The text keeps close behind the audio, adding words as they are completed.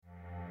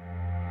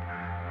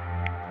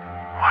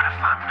What if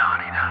I'm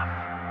not enough?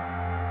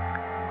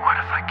 What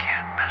if I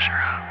can't measure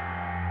up?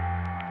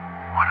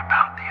 What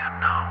about the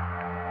unknown?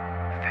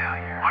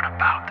 Failure. What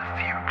about the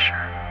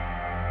future?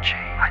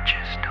 Change. I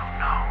just don't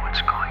know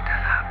what's going to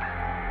happen.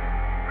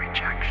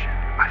 Rejection.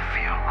 I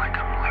feel like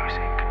I'm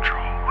losing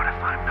control. What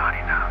if I'm not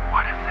enough?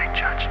 What if they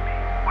judge me?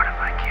 What if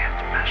I can't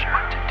measure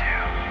what to do?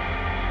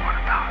 What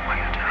about what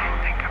do they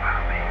think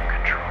about me?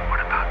 Control.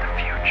 What about the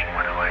future?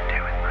 What do I do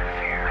with my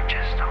fear? I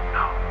just don't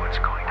know what's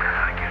going to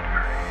happen. I get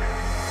hurt.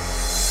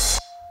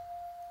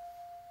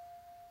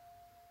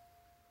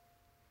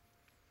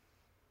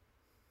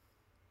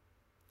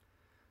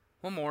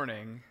 One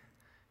morning,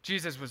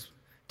 Jesus was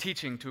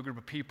teaching to a group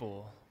of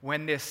people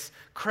when this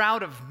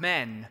crowd of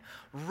men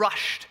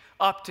rushed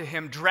up to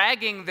him,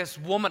 dragging this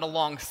woman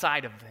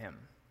alongside of him.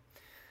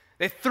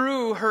 They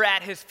threw her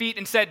at his feet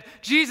and said,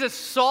 "Jesus,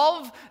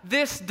 solve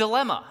this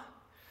dilemma.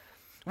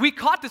 We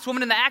caught this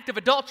woman in the act of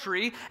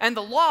adultery, and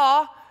the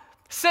law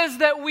says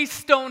that we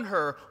stone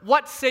her.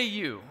 What say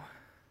you?"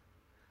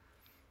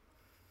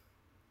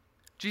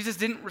 Jesus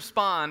didn't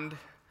respond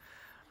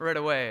right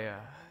away.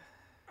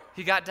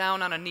 He got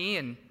down on a knee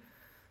and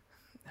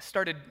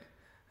started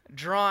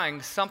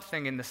drawing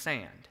something in the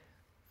sand.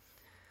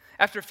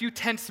 After a few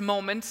tense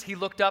moments, he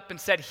looked up and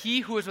said,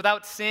 "He who is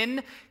without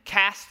sin,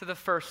 cast the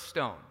first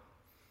stone."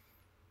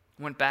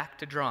 Went back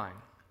to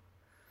drawing.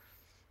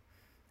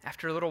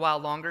 After a little while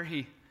longer,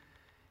 he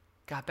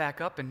got back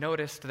up and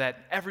noticed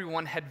that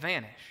everyone had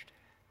vanished.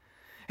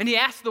 And he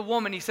asked the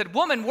woman, he said,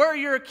 "Woman, where are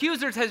your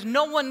accusers? Has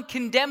no one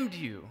condemned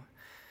you?"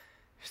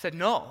 She said,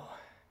 "No."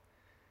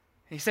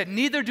 He said,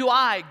 "Neither do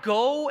I.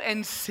 Go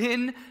and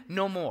sin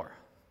no more."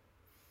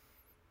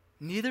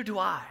 Neither do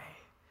I.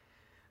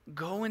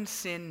 Go and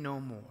sin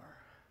no more.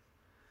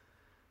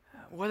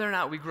 Whether or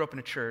not we grew up in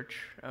a church,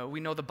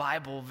 we know the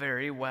Bible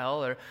very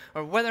well,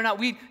 or whether or not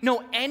we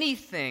know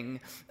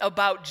anything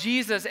about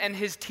Jesus and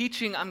his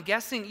teaching, I'm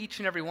guessing each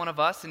and every one of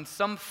us in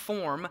some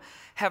form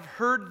have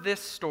heard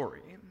this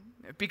story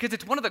because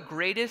it's one of the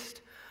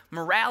greatest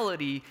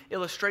morality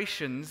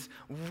illustrations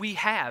we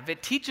have.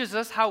 It teaches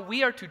us how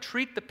we are to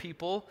treat the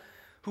people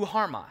who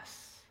harm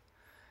us.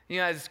 You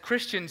know, as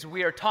Christians,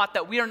 we are taught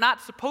that we are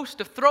not supposed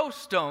to throw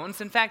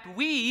stones. In fact,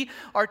 we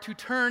are to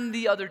turn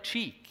the other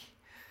cheek.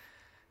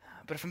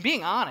 But if I'm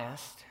being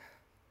honest,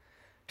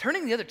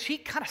 turning the other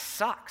cheek kind of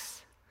sucks.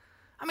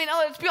 I mean,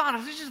 let's be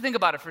honest. Let's just think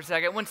about it for a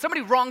second. When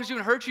somebody wrongs you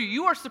and hurts you,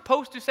 you are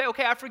supposed to say,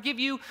 "Okay, I forgive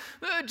you.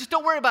 Just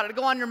don't worry about it.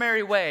 Go on your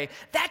merry way."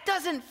 That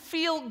doesn't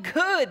feel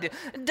good,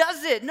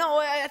 does it? No,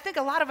 I think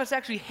a lot of us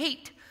actually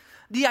hate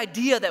the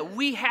idea that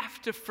we have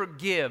to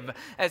forgive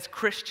as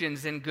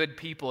Christians and good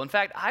people. In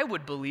fact, I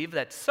would believe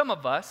that some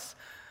of us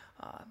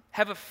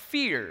have a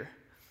fear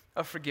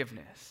of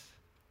forgiveness.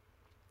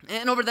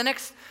 And over the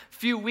next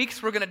few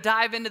weeks, we're going to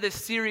dive into this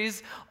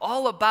series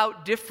all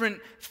about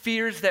different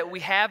fears that we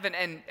have,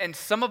 and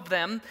some of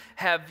them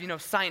have,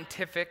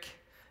 scientific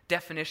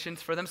definitions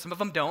for them. Some of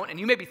them don't. And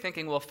you may be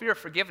thinking, well, fear of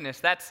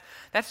forgiveness, that's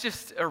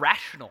just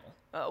irrational.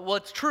 Well,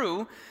 it's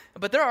true,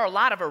 but there are a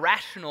lot of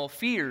irrational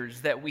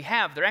fears that we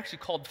have. They're actually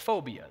called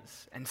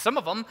phobias, and some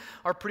of them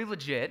are pretty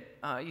legit.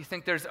 You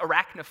think there's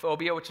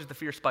arachnophobia, which is the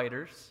fear of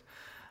spiders.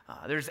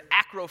 There's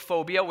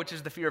acrophobia, which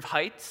is the fear of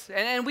heights.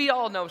 And we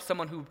all know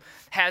someone who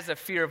has a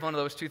fear of one of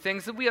those two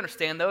things. We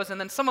understand those. And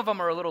then some of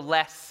them are a little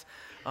less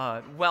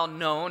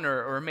well-known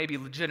or maybe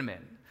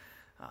legitimate.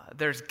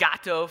 There's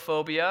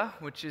gatophobia,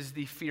 which is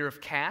the fear of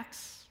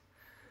cats.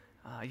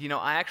 I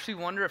actually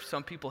wonder if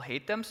some people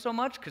hate them so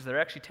much because they're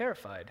actually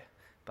terrified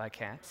by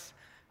cats.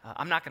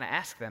 I'm not going to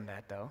ask them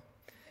that, though.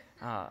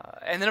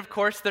 And then, of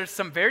course, there's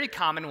some very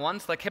common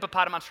ones like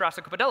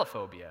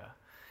hippopotamonstrosocopodillophobia,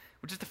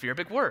 which is the fear of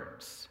big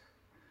words.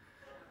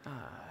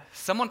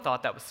 Someone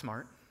thought that was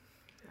smart,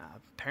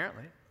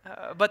 apparently.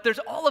 But there's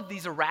all of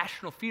these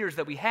irrational fears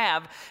that we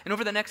have, and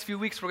over the next few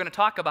weeks we're going to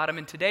talk about them,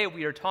 and today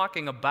we are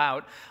talking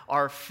about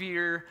our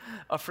fear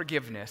of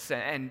forgiveness.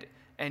 And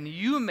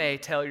you may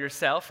tell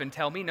yourself and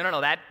tell me,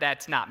 no,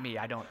 that's not me.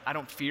 I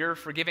don't fear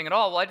forgiving at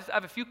all. Well, I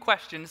have a few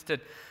questions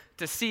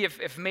to see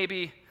if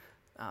maybe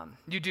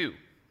you do,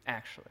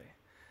 actually.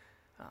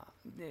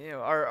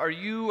 Are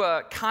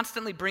you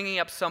constantly bringing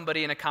up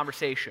somebody in a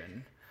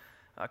conversation?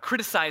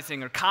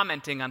 Criticizing or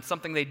commenting on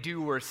something they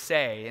do or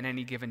say in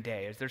any given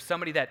day? Is there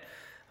somebody that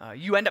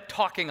you end up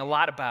talking a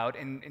lot about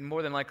in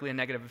more than likely a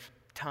negative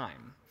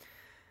time?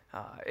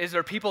 Is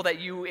there people that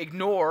you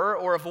ignore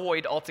or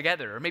avoid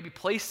altogether, or maybe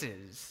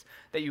places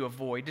that you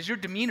avoid? Does your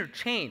demeanor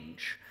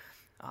change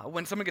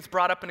when someone gets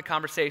brought up in a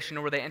conversation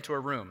or where they enter a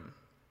room?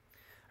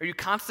 Are you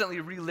constantly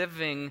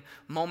reliving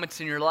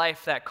moments in your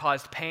life that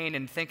caused pain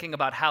and thinking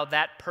about how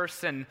that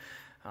person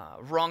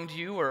wronged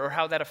you or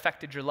how that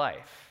affected your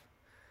life?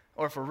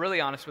 Or if we're really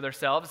honest with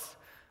ourselves,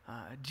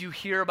 do you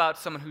hear about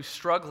someone who's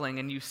struggling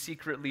and you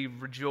secretly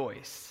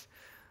rejoice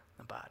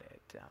about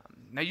it?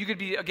 Now you could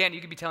be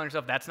telling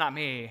yourself, "That's not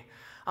me.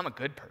 I'm a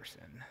good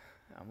person."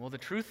 Well, the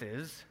truth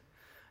is,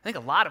 I think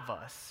a lot of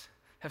us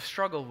have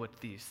struggled with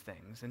these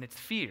things, and it's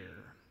fear.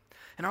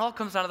 And it all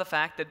comes down to the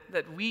fact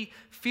that we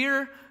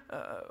fear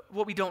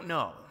what we don't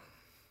know.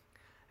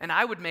 And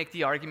I would make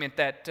the argument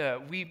that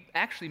we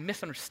actually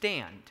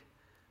misunderstand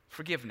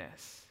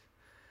forgiveness.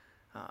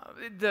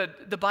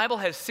 The Bible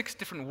has 6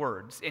 different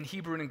words in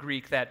Hebrew and in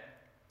Greek that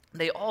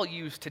they all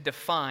use to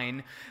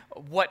define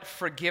what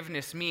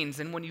forgiveness means.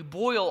 And when you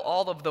boil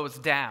all of those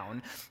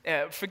down,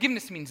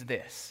 forgiveness means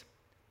this: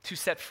 to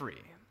set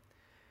free.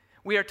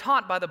 We are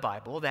taught by the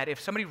Bible that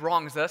if somebody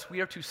wrongs us, we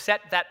are to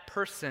set that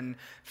person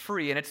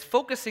free. And it's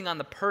focusing on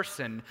the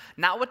person,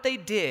 not what they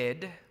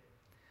did,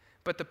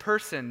 but the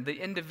person, the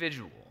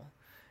individual,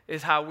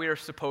 is how we are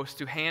supposed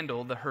to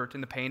handle the hurt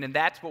and the pain, and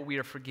that's what we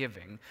are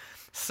forgiving.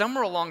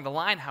 Somewhere along the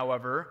line,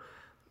 however,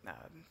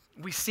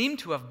 we seem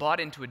to have bought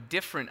into a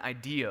different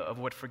idea of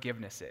what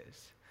forgiveness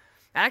is.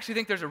 I actually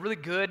think there's a really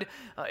good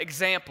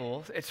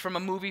example. It's from a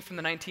movie from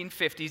the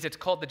 1950s. It's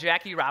called The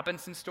Jackie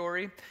Robinson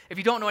Story. If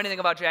you don't know anything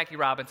about Jackie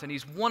Robinson,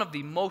 he's one of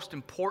the most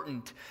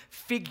important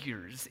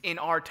figures in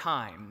our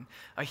time.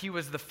 He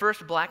was the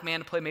first black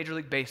man to play Major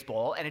League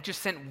Baseball, and it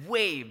just sent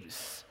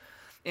waves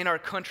in our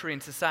country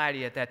and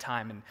society at that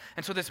time.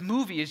 And so this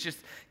movie is just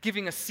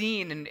giving a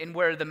scene in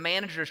where the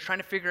manager is trying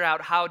to figure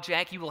out how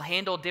Jackie will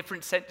handle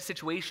different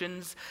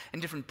situations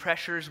and different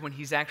pressures when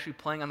he's actually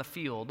playing on the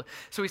field.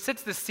 So he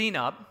sets this scene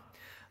up,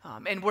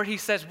 and where he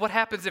says, what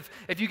happens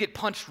if you get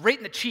punched right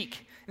in the cheek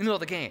in the middle of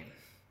the game?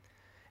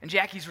 And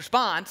Jackie's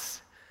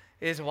response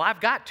is, well,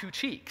 I've got 2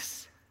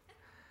 cheeks.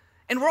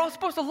 And we're all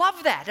supposed to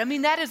love that. I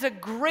mean, that is a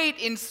great,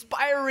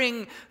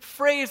 inspiring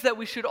phrase that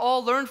we should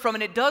all learn from,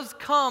 and it does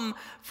come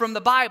from the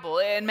Bible.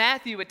 In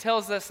Matthew, it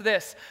tells us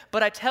this: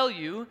 but I tell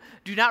you,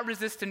 do not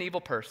resist an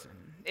evil person.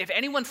 If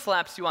anyone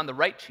slaps you on the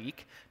right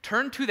cheek,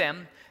 turn to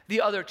them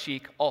the other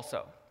cheek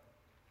also.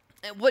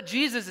 And what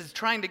Jesus is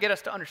trying to get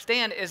us to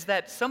understand is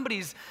that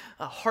somebody's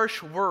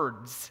harsh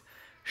words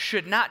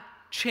should not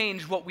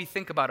change what we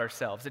think about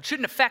ourselves. It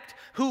shouldn't affect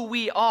who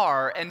we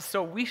are, and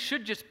so we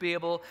should just be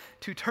able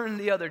to turn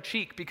the other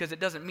cheek because it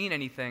doesn't mean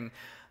anything.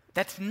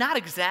 That's not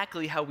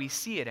exactly how we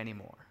see it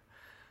anymore.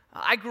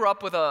 I grew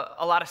up with a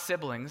lot of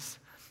siblings,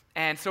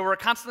 and so we're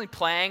constantly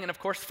playing and, of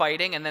course,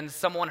 fighting, and then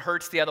someone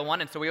hurts the other one,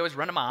 and so we always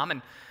run to mom.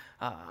 And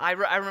I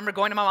remember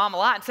going to my mom a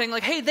lot and saying,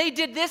 like, hey, they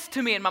did this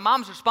to me, and my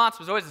mom's response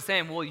was always the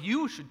same: well,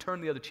 you should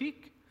turn the other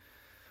cheek.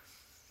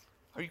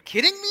 Are you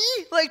kidding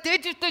me? Like, they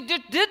just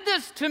did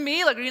this to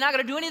me. Like, are you not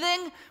going to do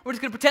anything? We're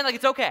just going to pretend like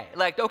it's okay.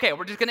 Like, okay,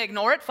 we're just going to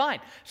ignore it? Fine.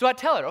 So I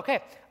tell her,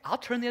 okay, I'll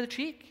turn the other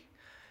cheek.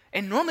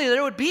 And normally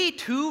there would be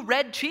 2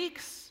 red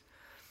cheeks.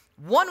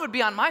 One would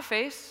be on my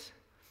face,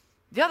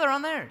 the other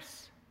on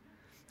theirs.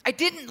 I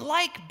didn't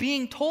like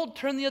being told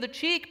turn the other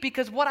cheek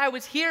because what I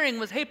was hearing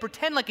was, hey,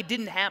 pretend like it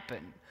didn't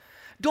happen.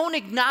 Don't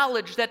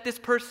acknowledge that this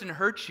person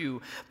hurt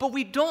you. But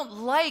we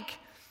don't like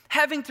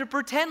having to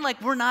pretend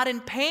like we're not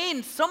in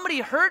pain. Somebody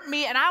hurt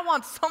me and I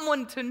want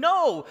someone to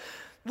know.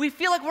 We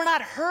feel like we're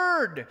not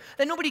heard,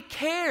 that nobody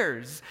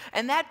cares.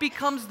 And that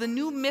becomes the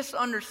new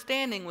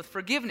misunderstanding with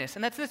forgiveness.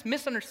 And that's this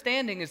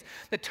misunderstanding is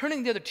that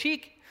turning the other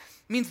cheek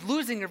means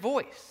losing your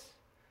voice.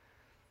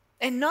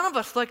 And none of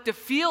us like to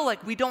feel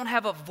like we don't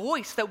have a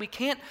voice, that we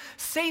can't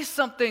say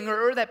something,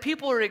 or that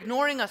people are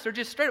ignoring us, or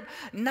just straight up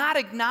not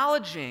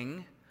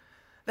acknowledging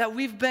that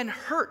we've been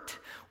hurt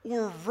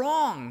or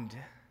wronged.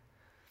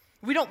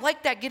 We don't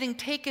like that getting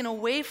taken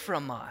away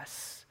from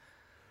us.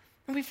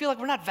 And we feel like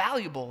we're not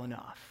valuable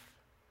enough.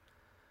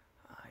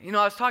 I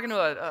was talking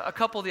to a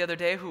couple the other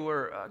day who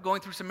were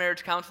going through some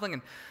marriage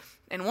counseling,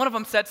 and one of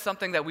them said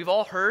something that we've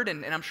all heard,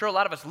 and I'm sure a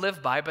lot of us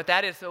live by, but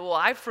that is, well,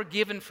 I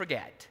forgive and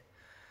forget.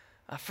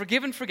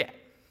 Forgive and forget.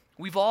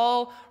 We've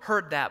all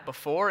heard that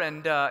before,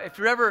 and if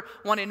you ever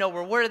want to know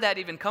where did that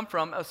even come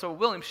from, so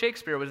William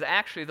Shakespeare was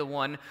actually the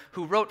one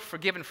who wrote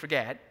Forgive and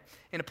Forget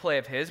in a play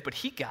of his, but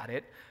he got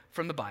it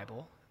from the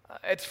Bible.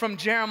 It's from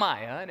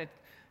Jeremiah, and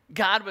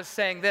God was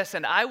saying this: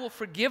 and I will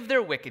forgive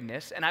their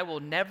wickedness, and I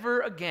will never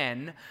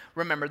again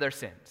remember their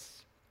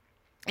sins.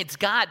 It's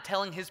God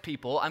telling his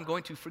people, I'm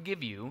going to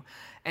forgive you,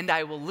 and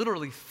I will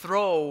literally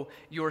throw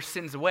your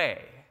sins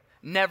away,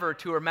 never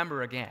to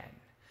remember again.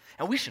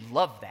 And we should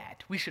love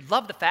that. We should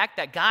love the fact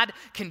that God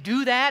can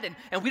do that,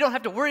 and we don't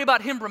have to worry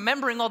about him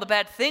remembering all the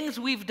bad things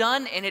we've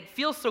done, and it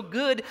feels so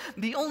good.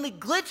 The only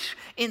glitch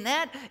in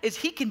that is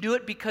he can do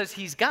it because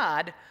he's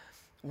God.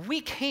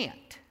 We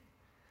can't.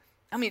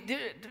 I mean,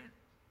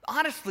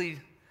 honestly,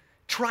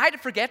 try to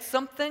forget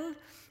something.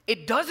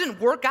 It doesn't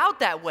work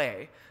out that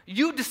way.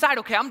 You decide,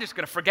 okay, I'm just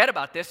going to forget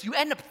about this. You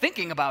end up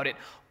thinking about it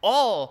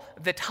all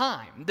the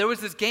time. There was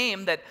this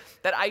game that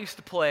I used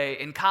to play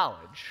in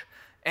college,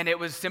 and it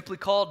was simply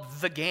called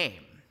The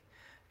Game.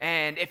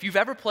 And if you've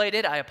ever played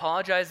it, I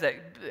apologize that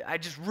I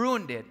just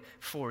ruined it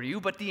for you,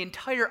 but the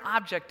entire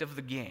object of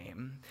the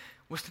game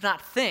was to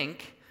not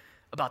think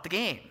about the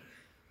game.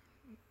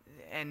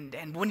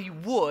 And when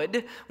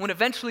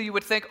eventually you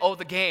would think, oh,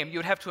 the game, you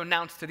would have to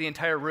announce to the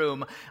entire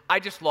room, I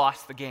just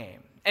lost the game.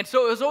 And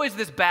so it was always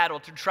this battle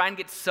to try and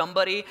get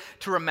somebody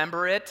to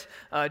remember it,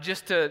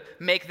 just to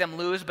make them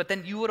lose, but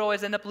then you would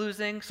always end up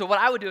losing. So what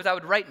I would do is I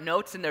would write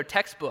notes in their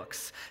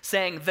textbooks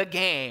saying the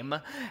game,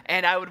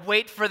 and I would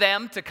wait for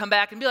them to come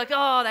back and be like,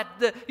 oh,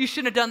 you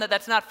shouldn't have done that,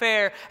 that's not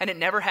fair, and it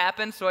never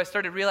happened. So I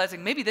started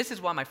realizing maybe this is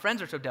why my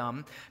friends are so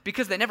dumb,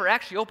 because they never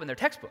actually opened their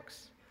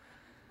textbooks.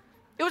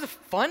 It was a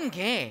fun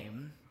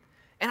game,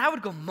 and I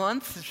would go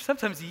months,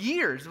 sometimes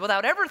years,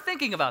 without ever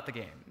thinking about the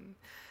game.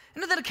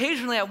 And then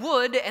occasionally I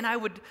would, and I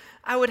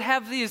would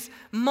have these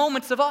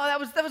moments of,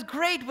 oh, that was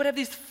great. We'd have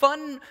these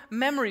fun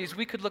memories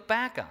we could look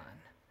back on.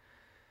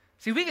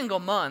 See, we can go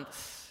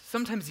months,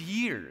 sometimes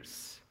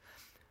years,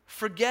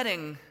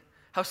 forgetting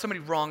how somebody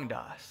wronged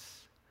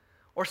us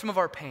or some of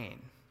our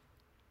pain.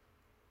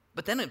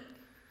 But then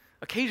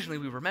occasionally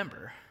we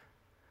remember,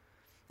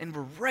 and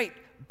we're right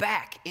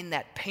back in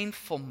that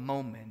painful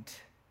moment.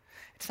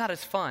 It's not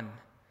as fun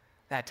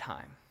that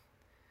time.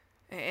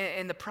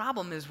 And the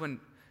problem is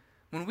when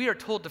we are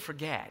told to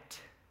forget,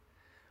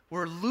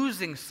 we're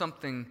losing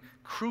something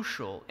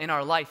crucial in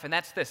our life, and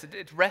that's this.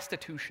 It's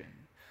restitution.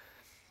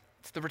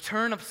 It's the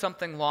return of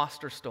something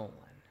lost or stolen.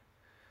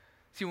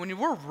 See, when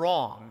we're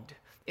wronged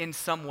in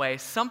some way,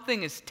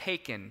 something is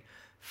taken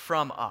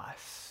from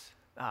us.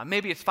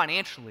 Maybe it's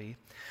financially,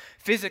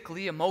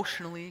 physically,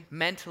 emotionally,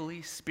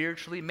 mentally,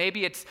 spiritually.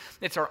 Maybe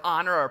it's our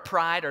honor, our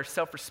pride, our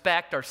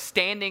self-respect, our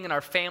standing in our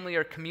family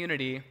or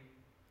community.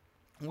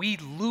 We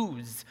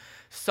lose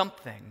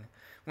something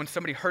when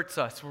somebody hurts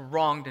us, we're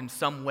wronged in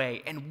some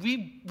way, and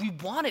we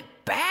want it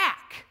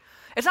back.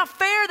 It's not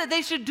fair that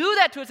they should do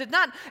that to us. It's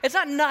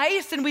not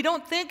nice, and we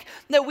don't think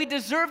that we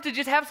deserve to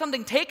just have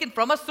something taken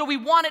from us, so we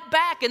want it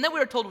back. And then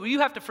we are told, well, you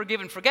have to forgive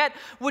and forget,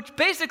 which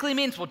basically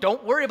means, well,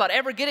 don't worry about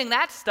ever getting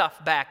that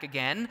stuff back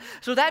again.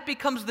 So that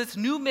becomes this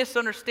new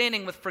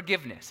misunderstanding with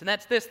forgiveness, and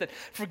that's this, that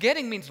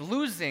forgetting means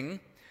losing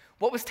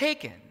what was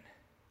taken.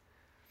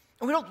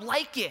 And we don't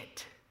like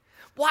it.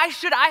 Why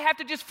should I have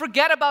to just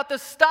forget about the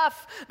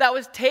stuff that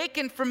was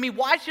taken from me?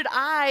 Why should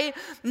I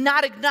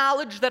not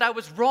acknowledge that I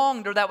was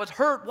wronged or that was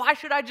hurt? Why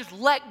should I just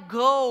let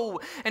go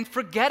and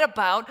forget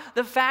about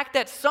the fact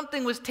that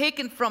something was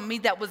taken from me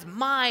that was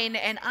mine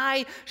and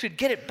I should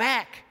get it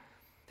back?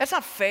 That's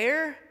not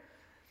fair.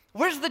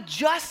 Where's the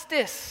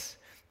justice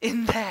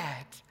in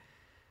that?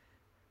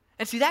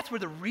 And see, that's where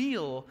the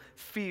real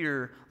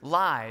fear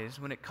lies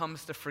when it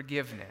comes to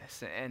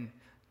forgiveness. And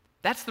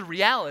that's the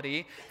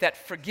reality that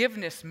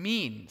forgiveness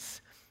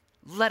means,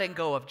 letting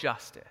go of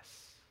justice.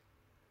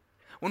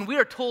 When we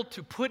are told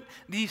to put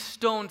these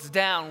stones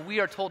down, we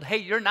are told, hey,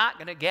 you're not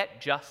going to get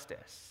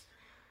justice.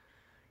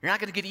 You're not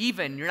going to get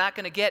even. You're not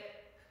going to get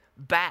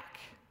back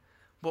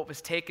what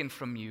was taken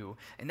from you.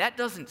 And that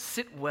doesn't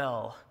sit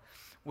well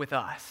with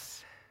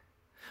us.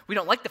 We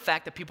don't like the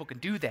fact that people can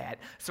do that,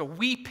 so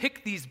we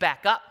pick these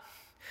back up.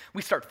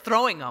 We start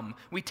throwing them.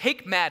 We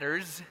take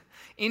matters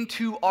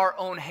into our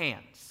own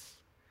hands.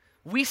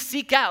 We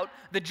seek out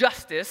the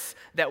justice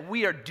that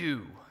we are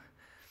due.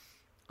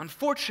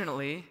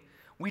 Unfortunately,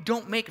 we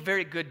don't make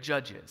very good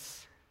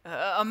judges.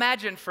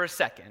 Imagine for a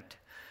second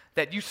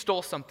that you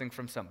stole something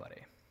from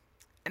somebody,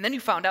 and then you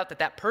found out that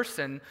that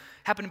person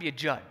happened to be a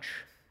judge.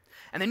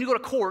 And then you go to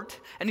court,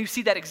 and you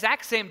see that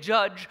exact same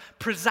judge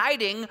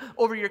presiding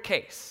over your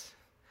case.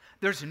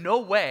 There's no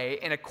way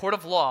in a court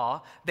of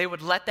law they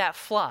would let that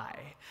fly,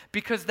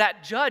 because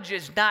that judge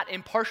is not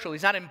impartial.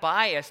 He's not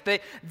unbiased.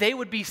 They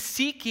would be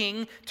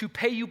seeking to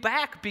pay you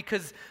back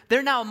because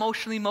they're now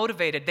emotionally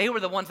motivated. They were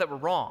the ones that were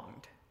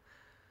wronged.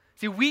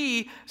 See,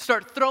 we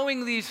start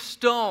throwing these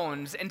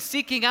stones and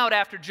seeking out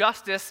after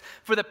justice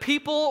for the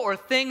people or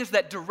things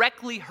that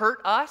directly hurt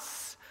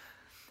us,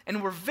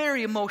 and we're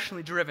very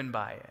emotionally driven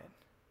by it.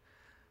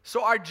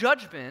 So our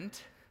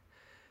judgment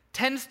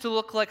tends to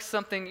look like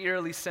something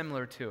eerily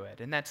similar to it,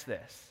 and that's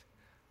this: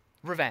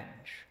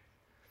 revenge.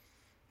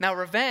 Now,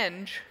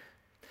 revenge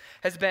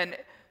has been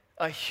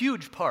a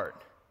huge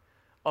part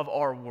of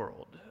our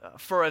world.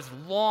 For as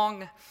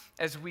long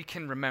as we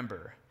can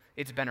remember,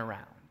 it's been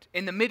around.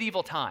 In the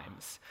medieval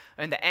times,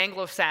 in the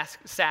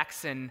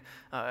Anglo-Saxon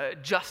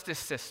justice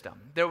system,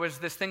 there was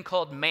this thing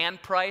called man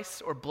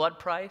price or blood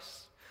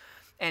price,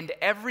 and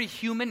every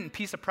human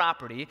piece of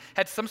property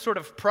had some sort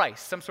of price,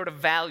 some sort of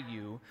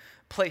value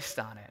placed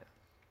on it.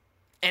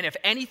 And if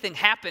anything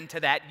happened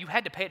to that, you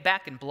had to pay it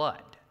back in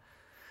blood.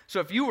 So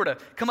if you were to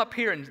come up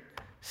here and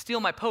steal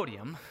my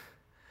podium,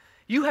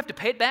 you have to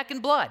pay it back in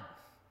blood.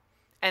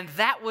 And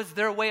that was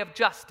their way of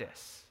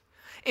justice.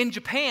 In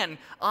Japan,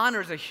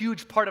 honor is a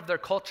huge part of their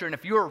culture, and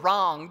if you're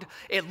wronged,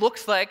 it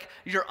looks like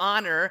your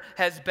honor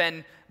has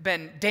been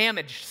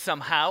damaged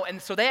somehow, and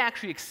so they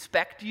actually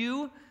expect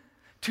you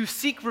to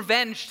seek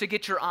revenge to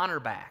get your honor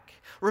back.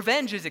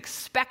 Revenge is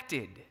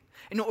expected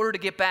in order to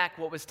get back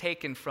what was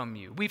taken from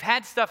you. We've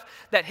had stuff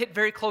that hit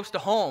very close to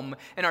home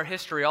in our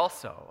history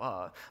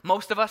also.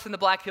 Most of us in the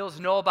Black Hills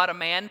know about a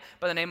man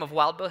by the name of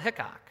Wild Bill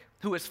Hickok,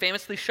 who was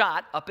famously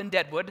shot up in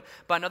Deadwood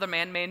by another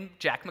man named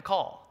Jack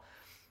McCall.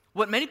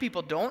 What many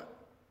people don't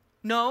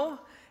know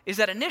is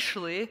that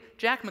initially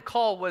Jack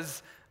McCall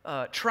was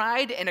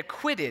tried and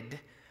acquitted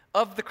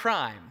of the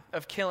crime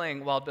of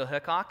killing Wild Bill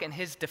Hickok, and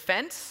his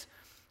defense,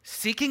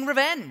 seeking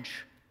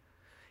revenge.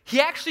 He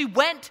actually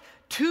went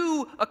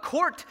to a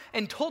court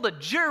and told a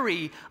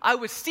jury, I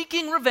was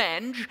seeking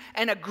revenge,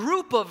 and a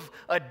group of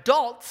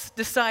adults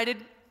decided,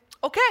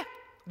 okay,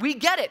 we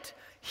get it.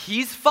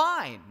 He's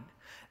fine.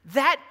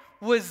 That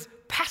was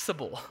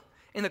passable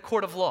in the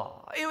court of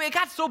law. It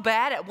got so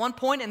bad at one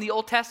point in the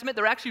Old Testament,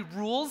 there were actually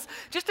rules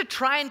just to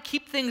try and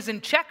keep things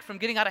in check from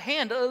getting out of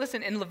hand.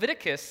 Listen, in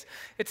Leviticus,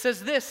 it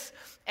says this,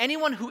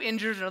 anyone who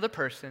injures another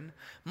person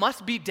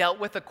must be dealt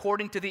with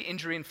according to the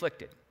injury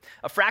inflicted.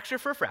 A fracture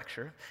for a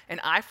fracture,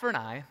 an eye for an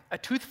eye, a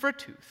tooth for a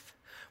tooth.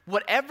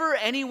 Whatever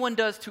anyone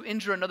does to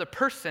injure another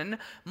person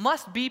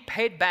must be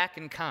paid back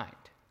in kind.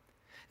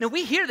 Now,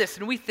 we hear this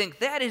and we think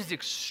that is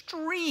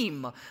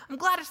extreme. I'm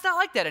glad it's not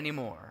like that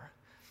anymore.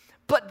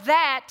 But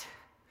that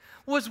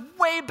was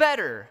way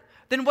better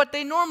than what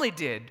they normally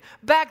did.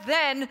 Back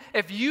then,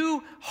 if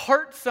you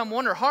hurt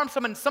someone or harm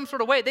someone in some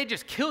sort of way, they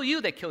just kill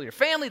you. They kill your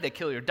family. They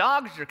kill your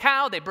dogs, your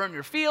cow. They burn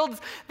your fields.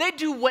 They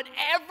do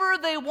whatever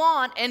they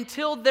want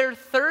until their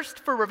thirst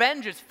for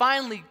revenge is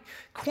finally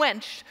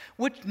quenched,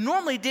 which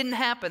normally didn't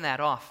happen that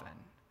often.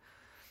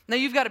 Now,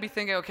 you've got to be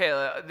thinking, okay,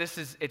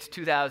 it's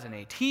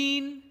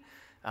 2018.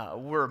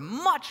 We're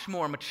much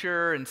more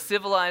mature and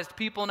civilized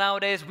people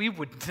nowadays. We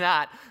would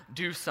not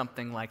do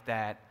something like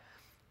that.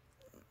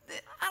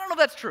 I don't know if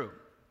that's true.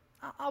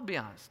 I'll be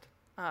honest.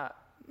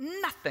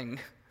 Nothing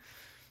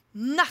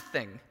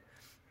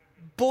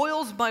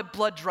boils my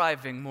blood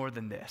driving more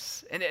than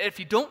this. And if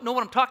you don't know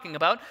what I'm talking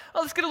about,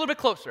 let's get a little bit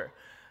closer.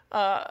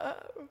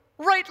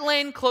 Right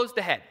lane closed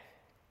ahead.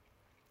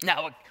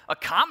 Now, a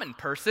common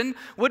person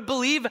would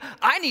believe,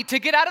 I need to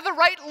get out of the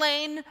right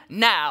lane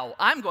now.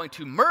 I'm going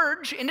to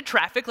merge into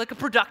traffic like a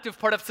productive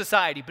part of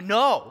society. But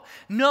no,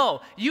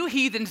 you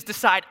heathens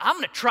decide, I'm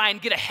going to try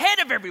and get ahead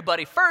of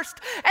everybody first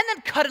and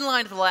then cut in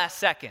line at the last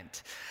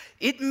second.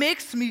 It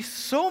makes me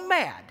so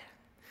mad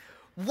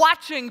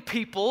watching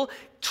people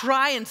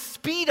try and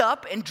speed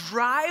up and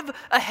drive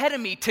ahead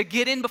of me to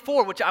get in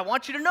before, which I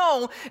want you to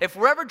know, if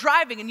we're ever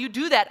driving and you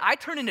do that, I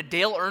turn into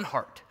Dale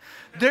Earnhardt.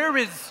 There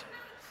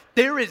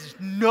is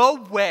no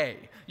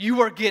way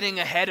you are getting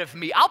ahead of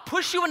me. I'll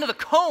push you into the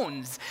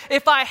cones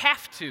if I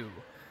have to.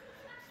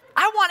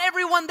 I want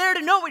everyone there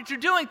to know what you're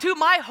doing too.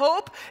 My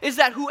hope is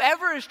that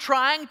whoever is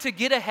trying to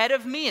get ahead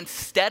of me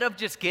instead of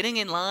just getting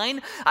in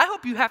line, I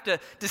hope you have to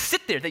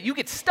sit there, that you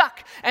get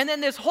stuck. And then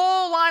this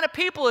whole line of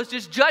people is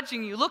just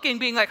judging you, looking,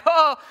 being like,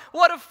 oh,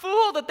 what a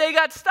fool that they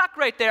got stuck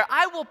right there.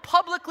 I will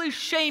publicly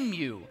shame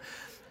you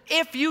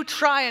if you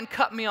try and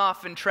cut me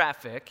off in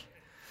traffic.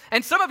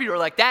 And some of you are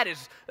like, that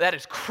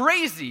is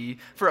crazy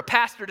for a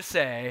pastor to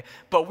say,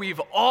 but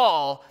we've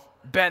all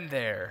been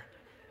there.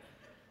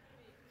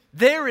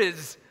 There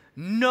is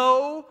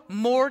no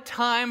more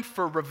time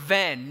for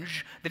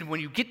revenge than when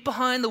you get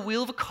behind the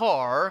wheel of a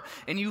car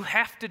and you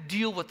have to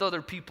deal with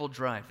other people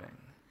driving.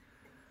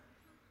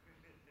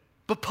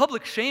 But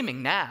public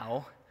shaming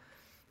now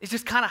is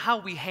just kind of how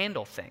we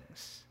handle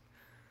things.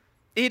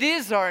 It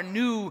is our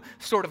new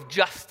sort of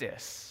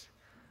justice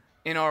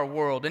in our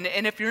world. And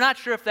if you're not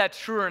sure if that's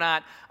true or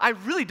not, I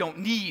really don't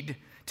need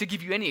to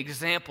give you any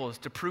examples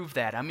to prove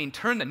that. I mean,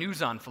 turn the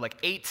news on for like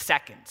 8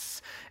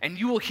 seconds, and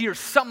you will hear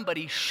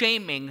somebody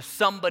shaming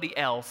somebody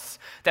else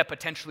that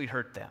potentially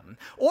hurt them.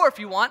 Or if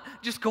you want,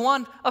 just go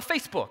on a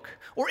Facebook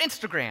or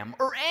Instagram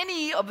or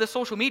any of the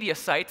social media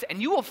sites,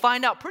 and you will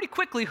find out pretty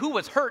quickly who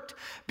was hurt,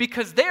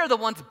 because they're the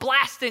ones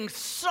blasting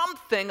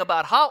something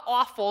about how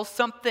awful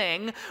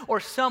something or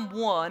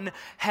someone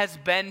has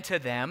been to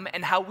them,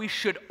 and how we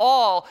should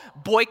all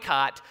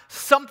boycott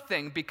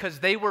something because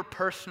they were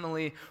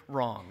personally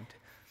wronged.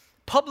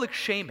 Public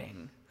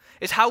shaming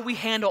is how we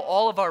handle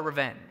all of our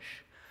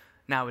revenge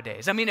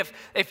nowadays. I mean,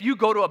 if you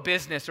go to a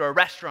business or a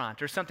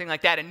restaurant or something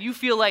like that and you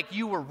feel like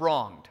you were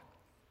wronged,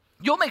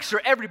 you'll make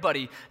sure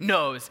everybody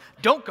knows,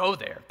 don't go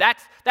there.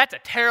 That's a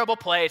terrible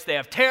place. They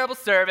have terrible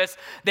service.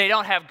 They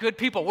don't have good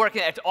people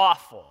working. It's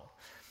awful.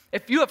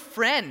 If you have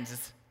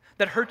friends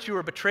that hurt you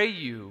or betray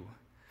you,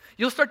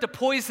 you'll start to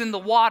poison the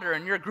water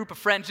in your group of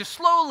friends, just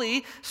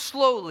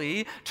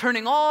slowly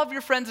turning all of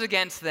your friends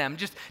against them,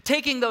 just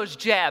taking those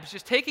jabs,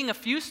 just taking a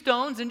few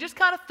stones and just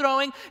kind of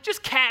throwing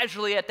just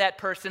casually at that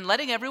person,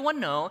 letting everyone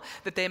know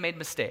that they made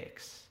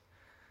mistakes.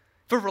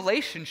 If a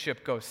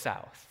relationship goes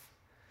south,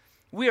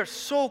 we are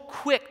so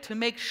quick to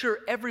make sure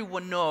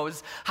everyone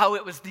knows how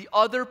it was the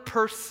other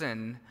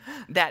person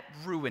that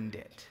ruined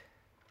it.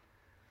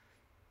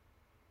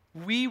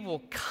 We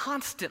will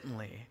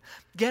constantly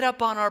get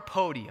up on our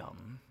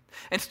podium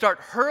and start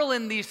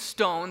hurling these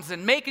stones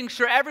and making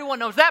sure everyone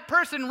knows that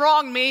person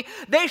wronged me,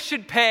 they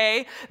should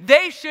pay,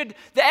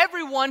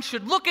 everyone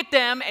should look at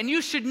them, and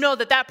you should know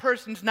that that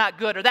person's not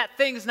good, or that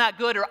thing's not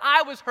good, or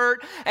I was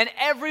hurt, and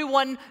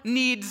everyone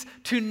needs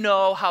to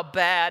know how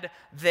bad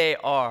they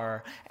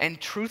are. And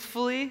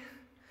truthfully,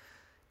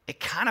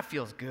 it kind of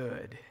feels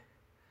good.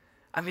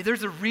 I mean,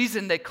 there's a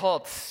reason they call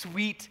it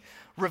sweet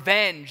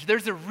revenge.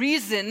 There's a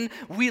reason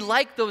we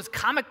like those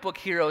comic book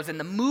heroes in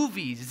the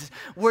movies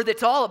where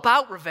it's all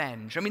about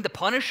revenge. I mean, the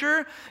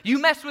Punisher, you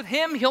mess with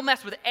him, he'll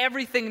mess with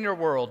everything in your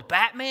world.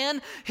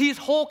 Batman, his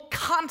whole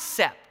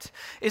concept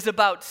is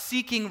about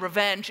seeking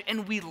revenge,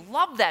 and we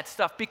love that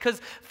stuff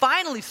because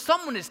finally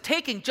someone is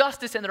taking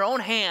justice in their own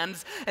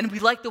hands, and we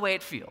like the way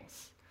it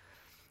feels.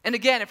 And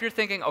again, if you're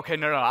thinking, okay,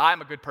 no, I'm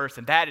a good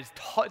person, that's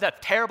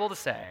terrible to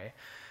say.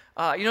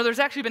 There's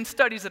actually been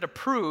studies that have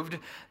proved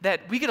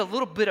that we get a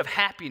little bit of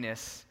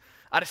happiness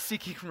out of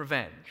seeking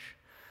revenge.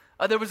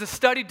 There was a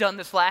study done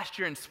this last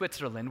year in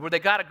Switzerland where they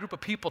got a group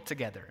of people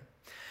together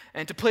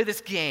and to play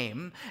this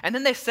game, and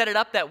then they set it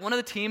up that one of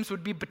the teams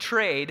would be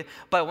betrayed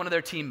by one of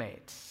their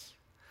teammates.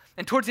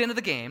 And towards the end of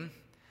the game,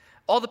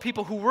 all the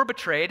people who were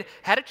betrayed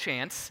had a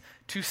chance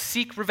to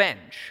seek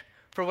revenge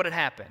for what had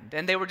happened.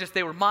 And they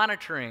were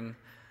monitoring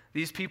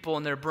these people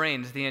in their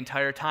brains the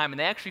entire time. And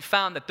they actually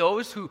found that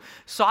those who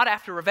sought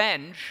after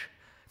revenge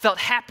felt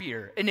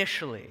happier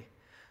initially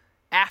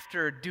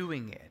after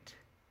doing it.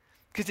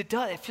 Because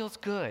it feels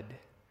good.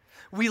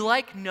 We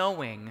like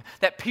knowing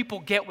that people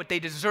get what they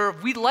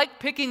deserve. We like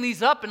picking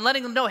these up and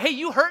letting them know, hey,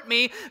 you hurt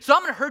me, so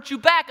I'm going to hurt you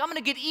back. I'm going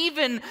to get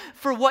even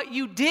for what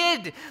you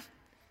did.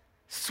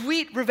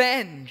 Sweet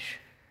revenge.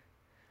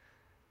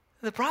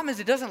 The problem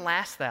is it doesn't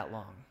last that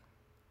long.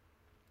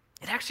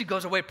 It actually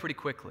goes away pretty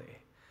quickly.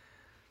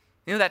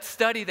 That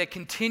study that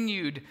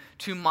continued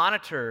to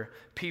monitor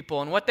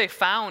people, and what they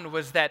found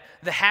was that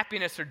the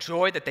happiness or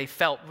joy that they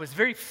felt was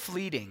very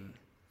fleeting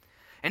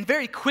and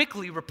very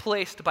quickly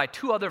replaced by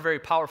two other very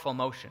powerful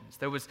emotions.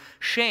 There was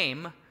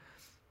shame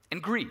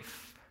and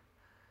grief.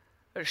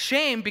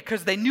 Shame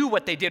because they knew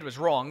what they did was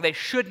wrong. They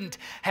shouldn't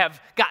have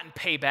gotten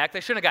payback.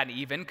 They shouldn't have gotten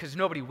even because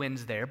nobody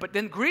wins there. But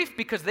then grief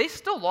because they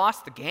still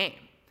lost the game.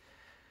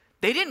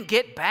 They didn't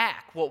get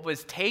back what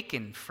was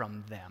taken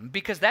from them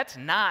because that's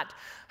not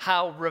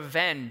how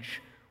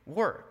revenge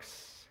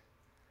works.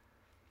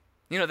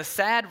 The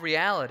sad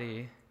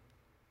reality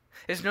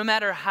is no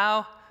matter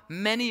how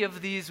many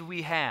of these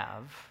we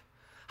have,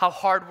 how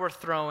hard we're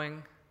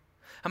throwing,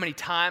 how many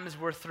times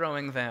we're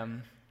throwing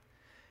them,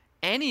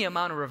 any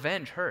amount of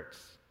revenge hurts.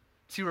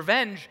 See,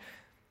 revenge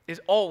is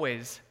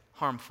always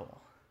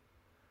harmful.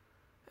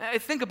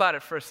 Think about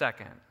it for a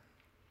second.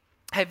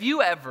 Have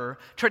you ever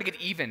tried to get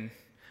even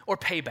or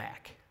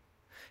payback?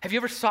 Have you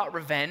ever sought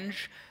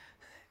revenge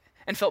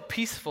and felt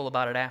peaceful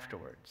about it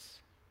afterwards?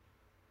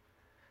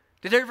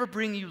 Did it ever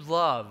bring you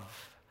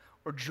love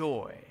or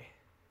joy?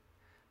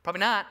 Probably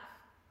not.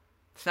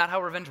 It's not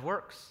how revenge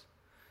works.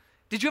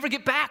 Did you ever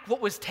get back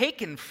what was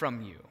taken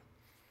from you?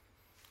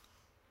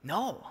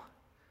 No.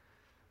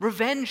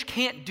 Revenge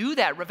can't do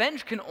that.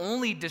 Revenge can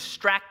only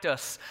distract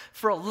us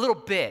for a little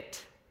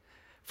bit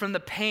from the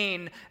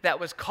pain that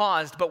was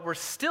caused, but we're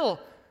still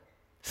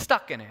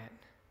stuck in it.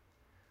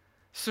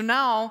 So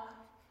now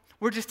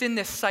we're just in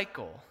this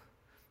cycle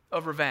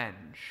of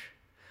revenge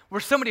where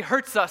somebody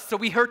hurts us, so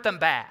we hurt them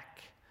back.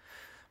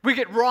 We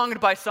get wronged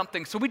by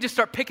something, so we just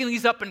start picking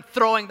these up and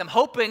throwing them,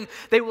 hoping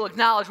they will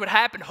acknowledge what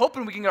happened,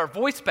 hoping we can get our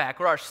voice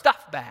back or our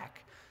stuff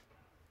back.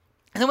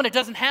 And then when it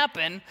doesn't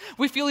happen,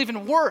 we feel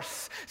even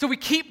worse. So we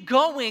keep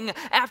going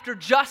after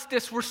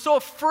justice. We're so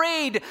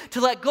afraid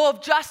to let go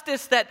of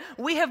justice that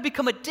we have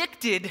become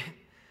addicted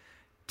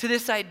to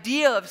this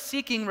idea of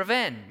seeking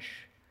revenge.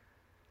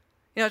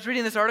 I was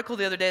reading this article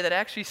the other day that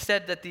actually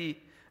said that the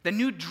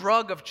new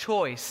drug of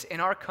choice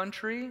in our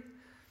country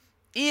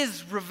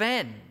is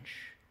revenge.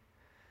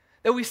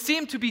 That we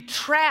seem to be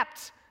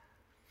trapped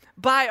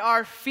by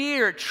our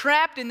fear,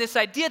 trapped in this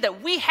idea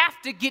that we have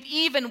to get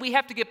even, we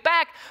have to get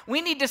back,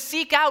 we need to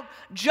seek out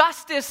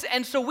justice,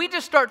 and so we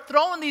just start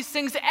throwing these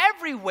things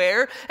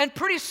everywhere, and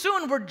pretty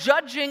soon we're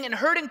judging and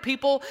hurting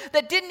people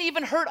that didn't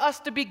even hurt us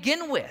to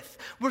begin with.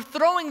 We're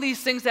throwing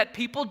these things at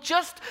people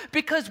just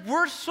because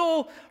we're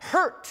so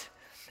hurt.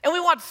 And we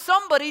want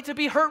somebody to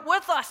be hurt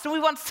with us, and we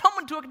want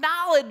someone to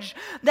acknowledge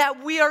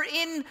that we are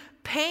in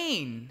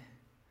pain.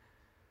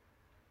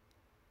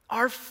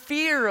 Our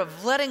fear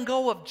of letting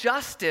go of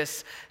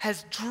justice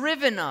has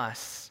driven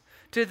us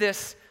to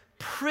this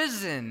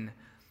prison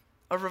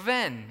of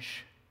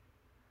revenge.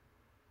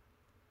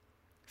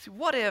 See,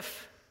 what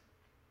if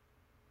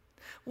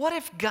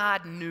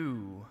God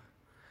knew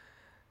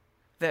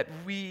that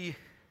we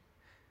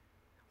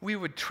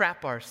would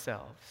trap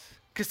ourselves?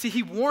 Because see,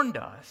 he warned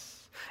us.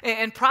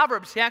 In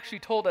Proverbs, he actually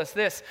told us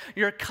this: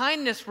 your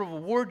kindness will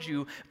reward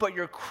you, but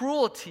your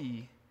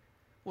cruelty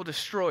will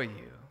destroy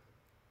you.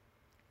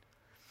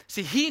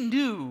 See, he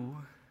knew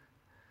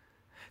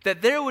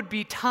that there would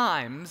be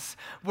times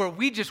where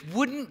we just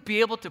wouldn't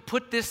be able to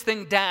put this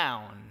thing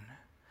down.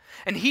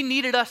 And he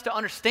needed us to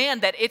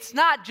understand that it's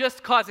not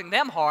just causing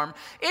them harm,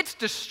 it's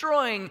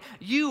destroying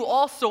you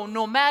also,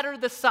 no matter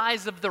the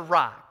size of the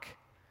rock.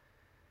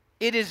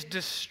 It is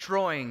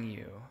destroying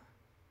you.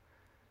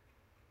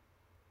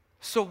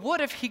 So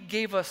what if he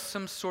gave us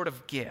some sort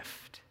of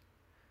gift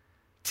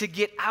to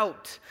get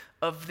out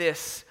of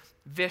this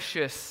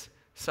vicious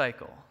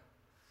cycle?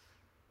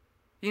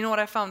 You know what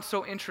I found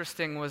so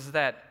interesting was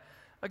that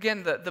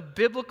Again, the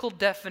biblical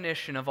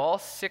definition of all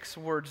 6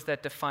 words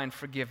that define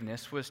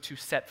forgiveness was to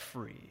set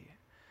free.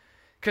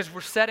 Because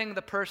we're setting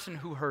the person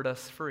who hurt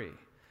us free.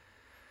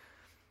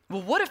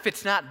 Well, what if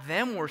it's not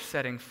them we're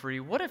setting free?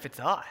 What if it's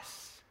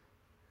us?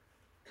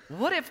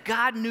 What if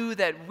God knew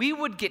that we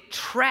would get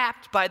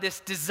trapped by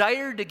this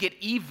desire to get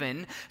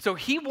even, so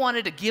he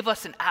wanted to give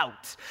us an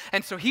out?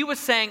 And so he was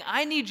saying,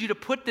 I need you to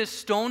put this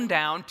stone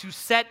down to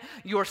set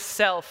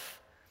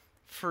yourself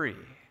free.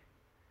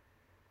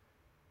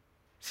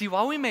 See,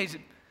 while we may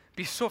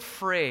be so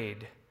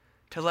afraid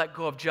to let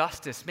go of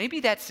justice,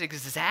 maybe that's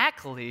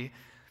exactly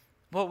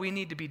what we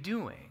need to be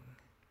doing.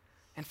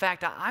 In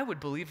fact, I would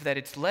believe that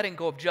it's letting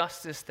go of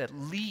justice that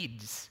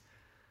leads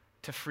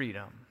to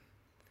freedom.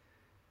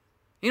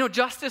 You know,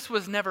 justice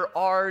was never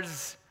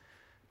ours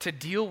to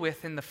deal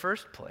with in the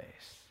first place.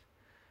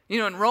 You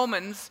know, in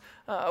Romans,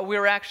 we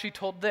were actually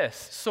told this.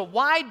 So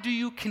why do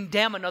you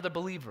condemn another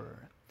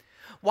believer?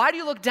 Why do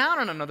you look down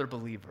on another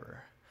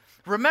believer?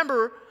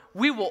 Remember,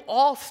 we will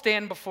all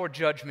stand before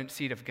judgment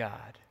seat of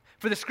God.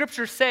 For the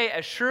scriptures say,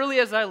 as surely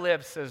as I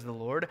live, says the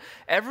Lord,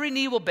 every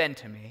knee will bend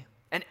to me,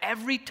 and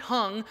every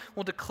tongue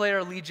will declare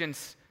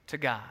allegiance to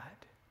God.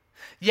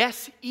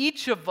 Yes,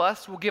 each of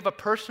us will give a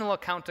personal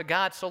account to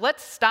God, so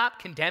let's stop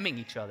condemning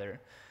each other.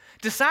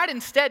 Decide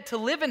instead to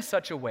live in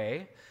such a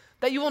way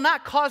that you will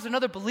not cause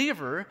another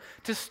believer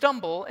to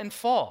stumble and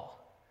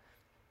fall.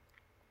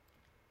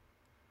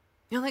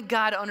 You know, that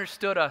God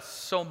understood us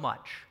so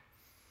much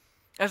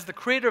as the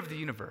creator of the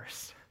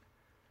universe,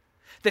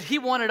 that he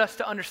wanted us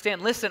to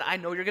understand, listen, I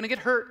know you're going to get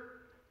hurt.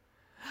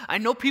 I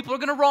know people are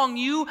going to wrong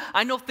you.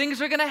 I know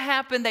things are going to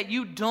happen that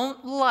you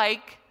don't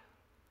like.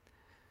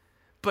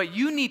 But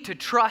you need to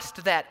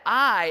trust that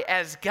I,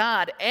 as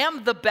God,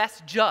 am the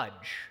best judge.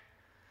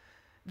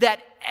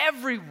 That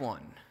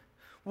everyone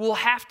will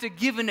have to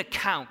give an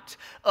account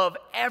of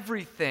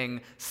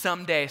everything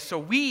someday. So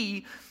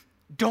we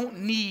don't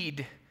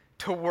need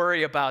to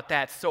worry about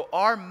that. So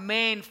our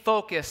main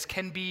focus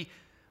can be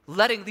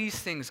letting these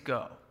things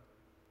go.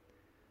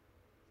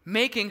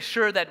 Making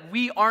sure that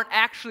we aren't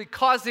actually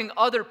causing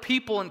other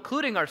people,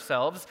 including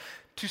ourselves,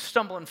 to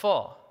stumble and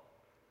fall.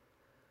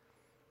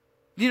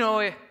 You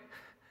know,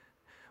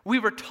 we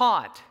were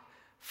taught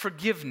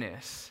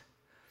forgiveness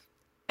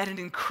at an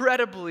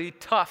incredibly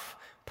tough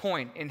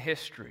point in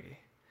history.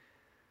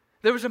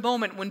 There was a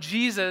moment when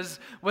Jesus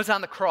was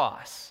on the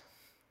cross,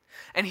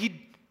 and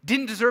he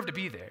didn't deserve to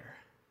be there.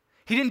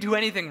 He didn't do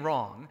anything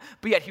wrong,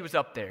 but yet he was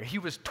up there. He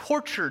was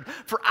tortured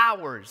for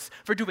hours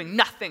for doing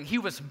nothing. He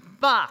was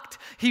mocked.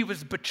 He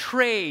was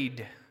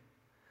betrayed.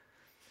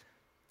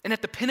 And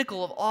at the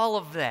pinnacle of all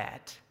of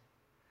that,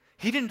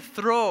 he didn't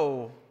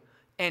throw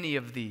any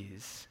of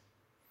these.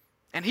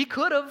 And he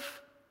could have.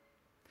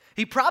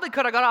 He probably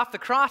could have got off the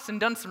cross and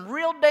done some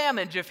real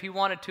damage if he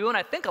wanted to, and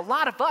I think a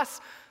lot of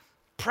us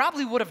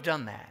probably would have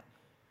done that.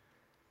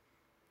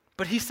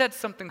 But he said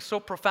something so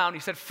profound.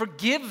 He said,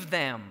 forgive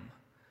them.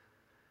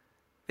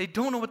 They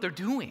don't know what they're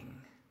doing.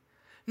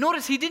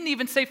 Notice he didn't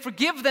even say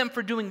forgive them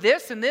for doing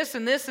this and this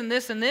and this and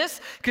this and this,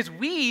 because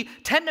we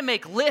tend to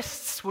make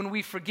lists when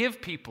we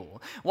forgive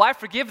people. Why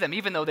forgive them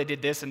even though they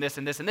did this and this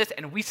and this and this,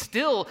 and we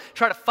still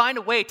try to find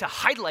a way to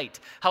highlight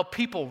how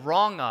people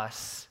wrong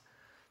us.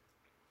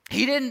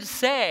 He didn't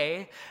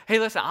say, hey,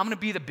 listen, I'm going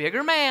to be the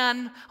bigger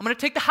man. I'm going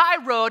to take the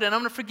high road and I'm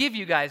going to forgive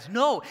you guys.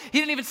 No, he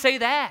didn't even say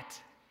that.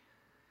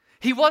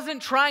 He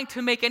wasn't trying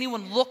to make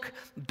anyone look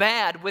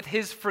bad with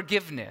his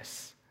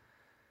forgiveness.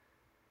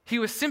 He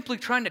was simply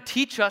trying to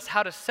teach us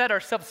how to set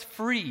ourselves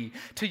free,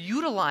 to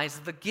utilize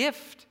the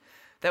gift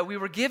that we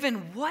were given.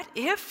 What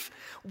if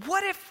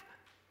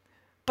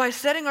by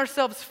setting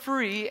ourselves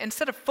free,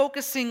 instead of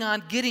focusing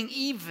on getting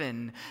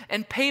even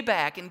and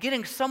payback and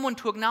getting someone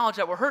to acknowledge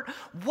that we're hurt,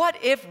 what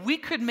if we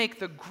could make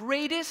the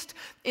greatest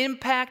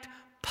impact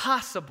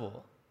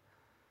possible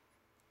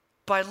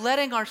by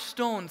letting our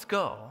stones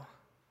go?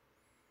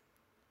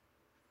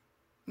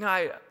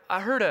 Now,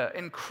 I heard an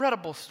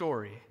incredible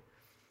story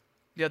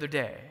the other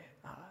day.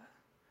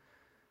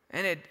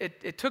 And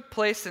it took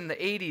place in the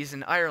 80s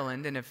in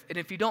Ireland. And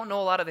if you don't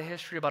know a lot of the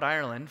history about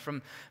Ireland,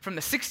 from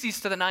the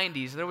 60s to the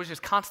 90s, there was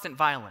just constant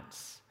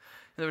violence.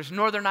 There was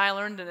Northern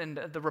Ireland and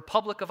the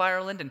Republic of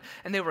Ireland,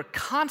 and they were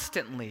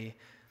constantly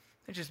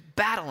just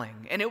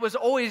battling. And it was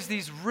always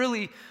these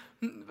really,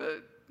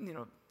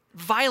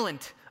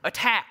 violent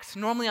attacks,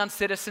 normally on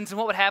citizens. And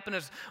what would happen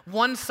is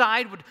one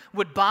side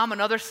would bomb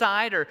another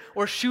side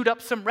or shoot up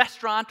some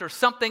restaurant or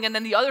something, and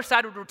then the other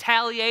side would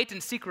retaliate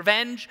and seek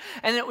revenge.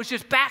 And it was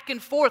just back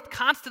and forth,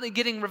 constantly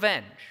getting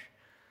revenge.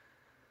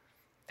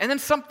 And then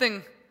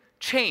something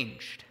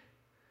changed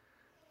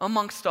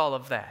amongst all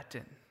of that.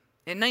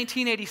 In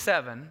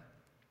 1987,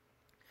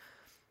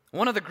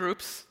 one of the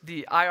groups,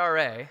 the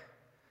IRA,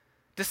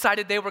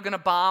 decided they were going to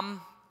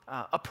bomb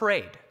a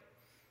parade,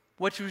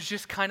 which was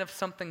just kind of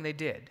something they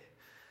did.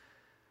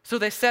 So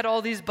they set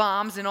all these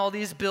bombs in all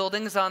these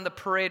buildings on the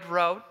parade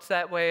route.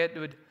 That way it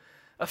would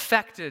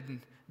affect and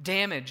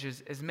damage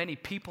as many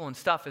people and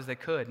stuff as they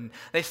could. And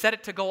they set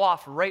it to go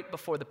off right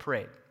before the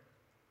parade.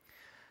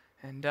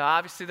 And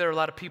obviously there were a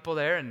lot of people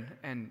there,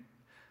 and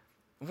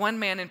one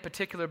man in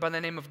particular by the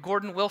name of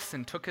Gordon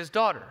Wilson took his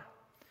daughter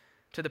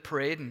to the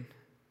parade and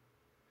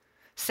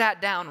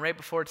sat down right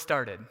before it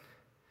started.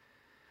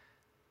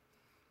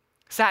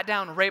 Sat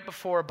down right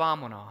before a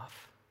bomb went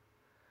off.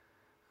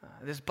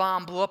 This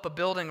bomb blew up a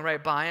building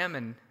right by him,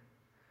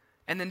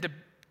 and then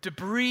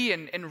debris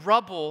and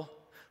rubble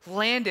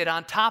landed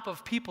on top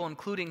of people,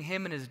 including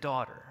him and his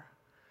daughter.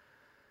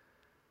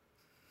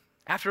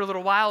 After a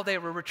little while, they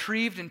were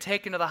retrieved and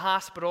taken to the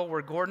hospital,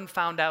 where Gordon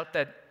found out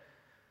that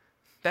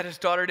his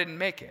daughter didn't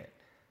make it.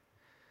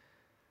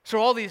 So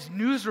all these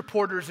news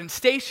reporters and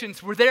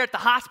stations were there at the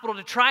hospital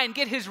to try and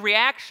get his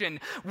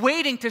reaction,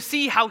 waiting to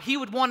see how he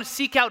would want to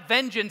seek out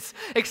vengeance,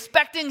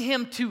 expecting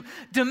him to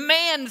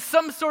demand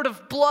some sort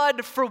of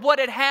blood for what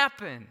had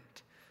happened.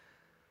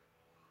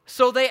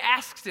 So they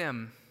asked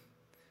him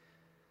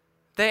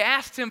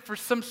for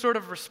some sort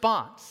of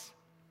response.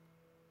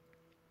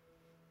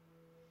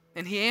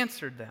 And he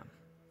answered them.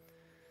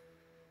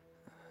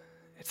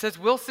 It says,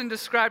 Wilson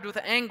described with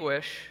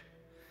anguish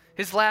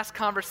his last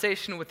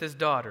conversation with his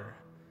daughter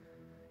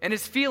and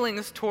his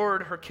feelings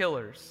toward her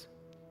killers.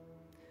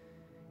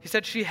 He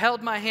said, "She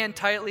held my hand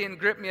tightly and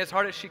gripped me as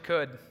hard as she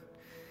could.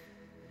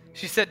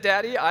 She said,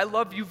 'Daddy, I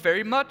love you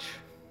very much.'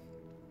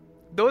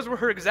 Those were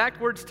her exact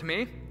words to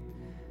me,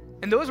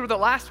 and those were the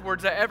last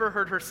words I ever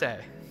heard her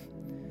say."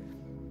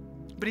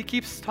 But he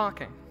keeps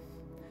talking.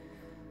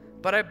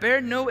 "But I bear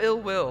no ill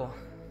will.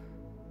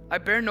 I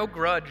bear no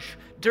grudge.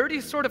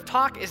 Dirty sort of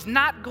talk is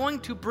not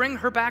going to bring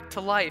her back to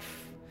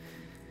life.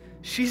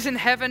 She's in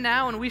heaven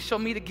now, and we shall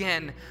meet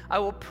again. I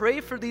will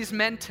pray for these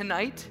men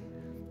tonight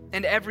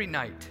and every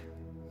night."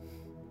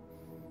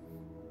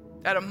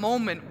 At a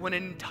moment when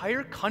an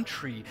entire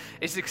country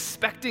is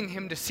expecting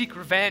him to seek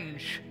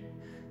revenge,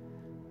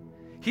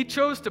 he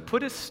chose to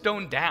put his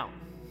stone down.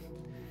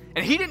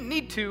 And he didn't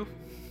need to.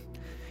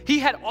 He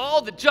had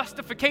all the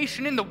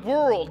justification in the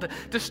world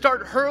to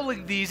start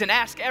hurling these and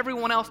ask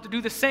everyone else to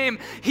do the same.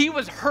 He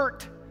was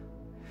hurt.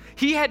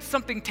 He had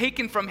something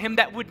taken from him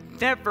that would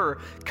never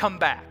come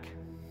back.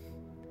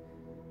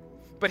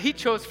 But he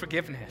chose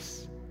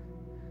forgiveness.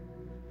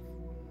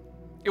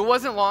 It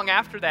wasn't long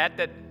after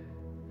that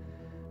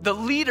the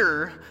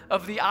leader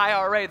of the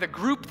IRA, the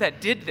group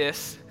that did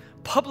this,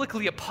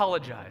 publicly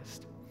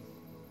apologized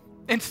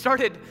and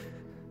started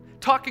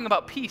talking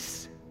about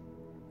peace,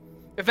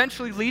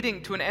 eventually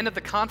leading to an end of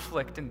the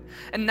conflict.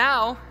 And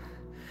now,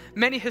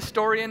 many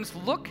historians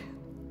look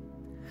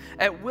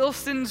at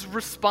Wilson's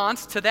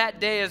response to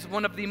that day as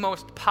one of the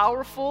most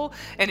powerful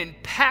and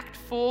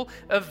impactful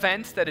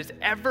events that has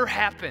ever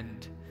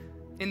happened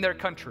in their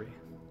country.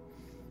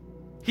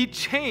 He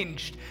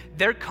changed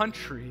their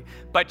country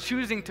by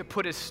choosing to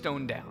put his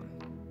stone down.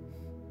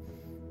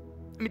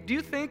 I mean, do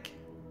you think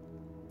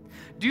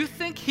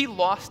he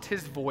lost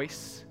his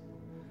voice?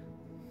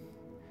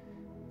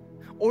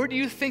 Or do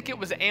you think it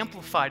was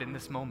amplified in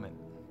this moment?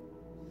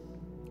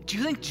 Do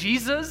you think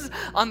Jesus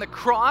on the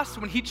cross,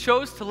 when he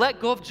chose to let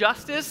go of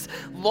justice,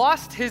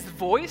 lost his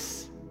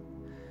voice?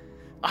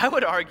 I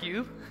would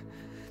argue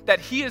that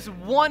he is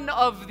one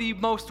of the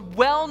most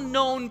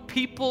well-known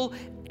people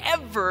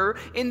ever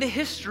in the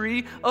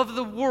history of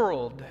the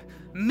world.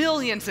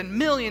 Millions and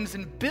millions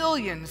and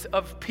billions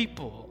of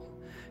people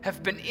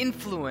have been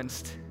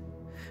influenced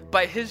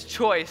by his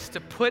choice to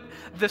put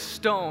the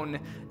stone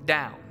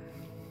down.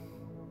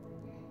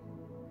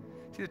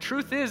 See, the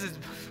truth is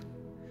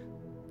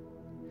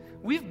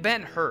we've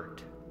been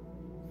hurt.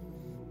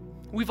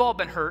 We've all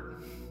been hurt.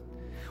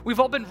 We've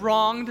all been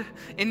wronged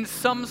in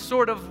some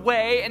sort of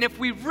way, and if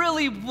we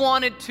really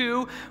wanted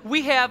to,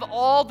 we have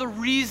all the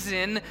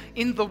reason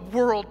in the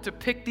world to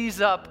pick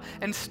these up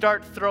and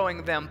start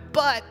throwing them.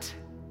 But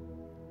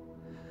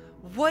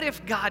what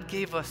if God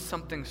gave us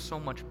something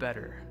so much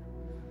better?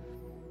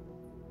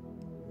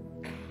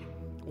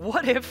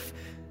 What if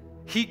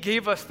he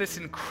gave us this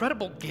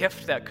incredible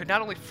gift that could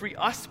not only free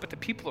us, but the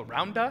people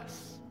around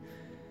us,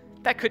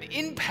 that could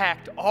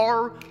impact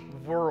our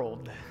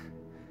world?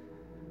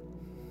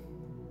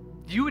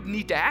 You would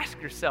need to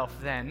ask yourself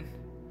then,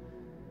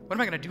 what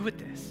am I going to do with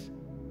this?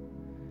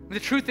 The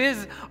truth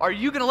is, are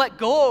you going to let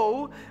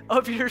go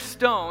of your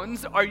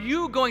stones? Are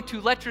you going to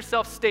let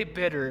yourself stay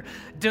bitter,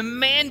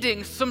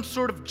 demanding some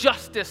sort of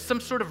justice, some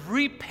sort of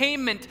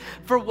repayment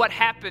for what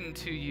happened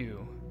to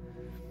you?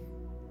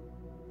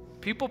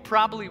 People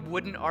probably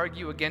wouldn't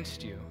argue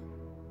against you,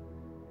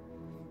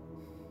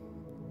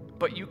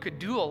 but you could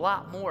do a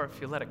lot more if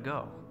you let it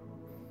go.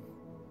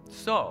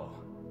 So,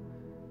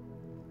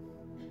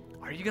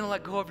 are you going to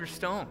let go of your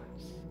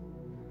stones?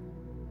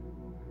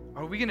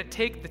 Are we going to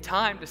take the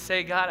time to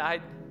say,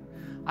 God,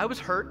 I was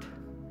hurt,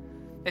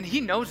 and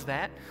he knows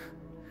that.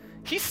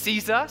 He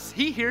sees us.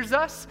 He hears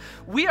us.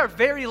 We are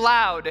very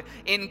loud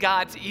in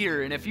God's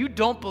ear, and if you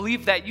don't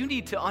believe that, you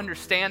need to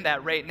understand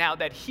that right now,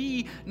 that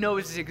he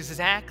knows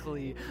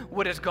exactly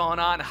what has gone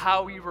on,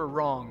 how you were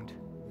wronged.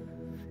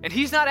 And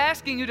he's not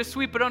asking you to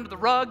sweep it under the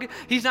rug.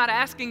 He's not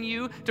asking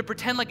you to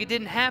pretend like it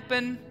didn't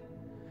happen.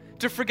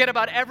 to forget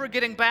about ever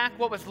getting back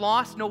what was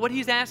lost. No, what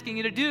he's asking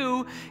you to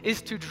do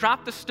is to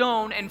drop the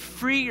stone and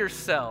free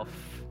yourself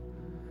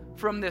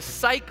from this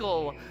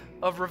cycle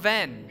of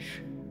revenge.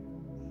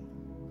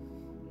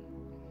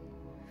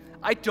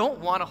 I don't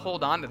want to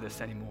hold on to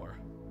this anymore.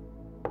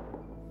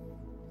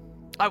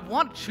 I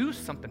want to choose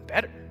something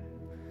better.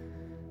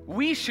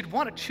 We should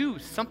want to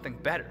choose something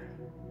better.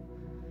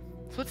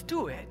 So let's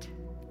do it.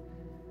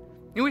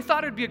 And we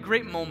thought it would be a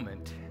great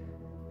moment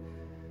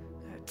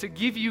to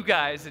give you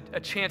guys a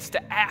chance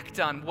to act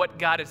on what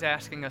God is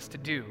asking us to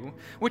do,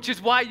 which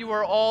is why you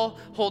are all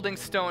holding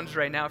stones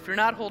right now. If you're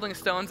not holding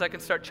stones, I can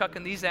start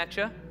chucking these at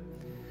you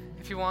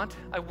if you want.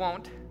 I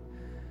won't.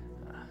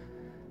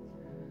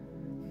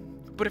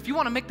 But if you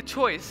want to make the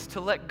choice to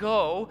let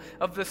go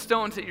of the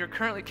stones that you're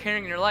currently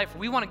carrying in your life,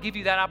 we want to give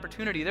you that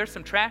opportunity. There's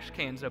some trash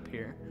cans up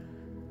here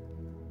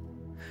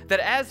that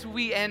as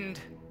we end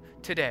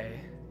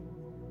today,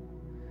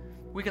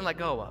 we can let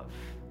go of.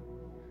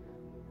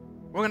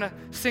 We're going to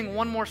sing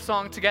one more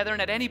song together,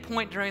 and at any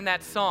point during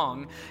that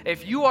song,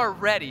 if you are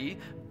ready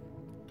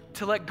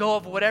to let go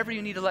of whatever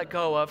you need to let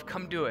go of,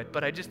 come do it.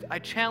 But I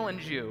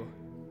challenge you,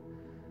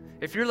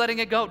 if you're letting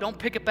it go, don't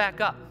pick it back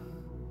up.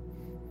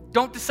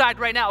 Don't decide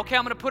right now, okay,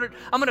 I'm going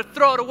to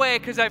throw it away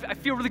because I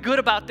feel really good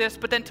about this,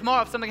 but then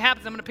tomorrow if something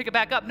happens, I'm going to pick it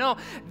back up. No,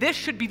 this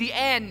should be the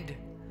end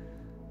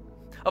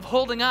of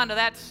holding on to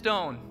that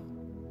stone.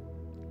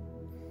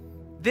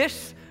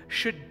 This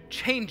should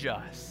change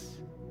us.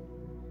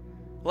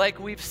 Like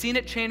we've seen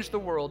it change the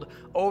world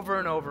over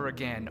and over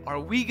again. Are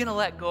we going to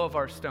let go of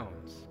our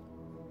stones?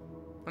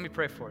 Let me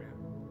pray for you.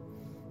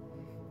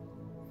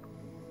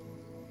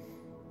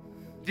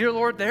 Dear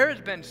Lord, there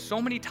has been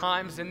so many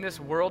times in this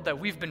world that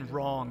we've been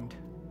wronged.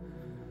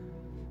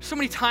 So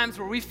many times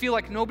where we feel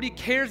like nobody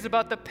cares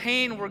about the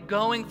pain we're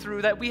going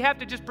through, that we have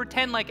to just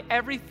pretend like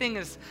everything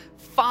is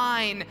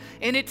fine,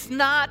 and it's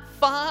not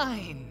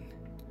fine.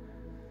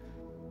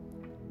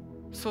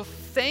 So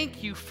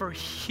thank you for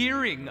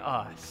hearing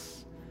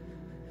us,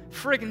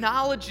 for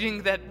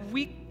acknowledging that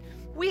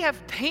we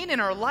have pain in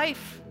our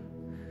life,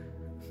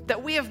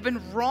 that we have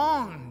been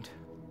wronged.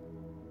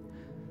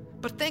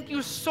 But thank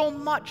you so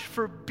much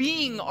for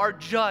being our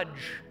judge,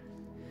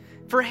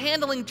 for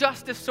handling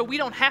justice so we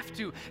don't have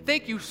to.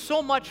 Thank you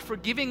so much for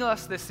giving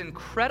us this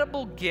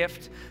incredible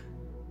gift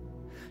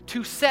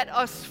to set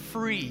us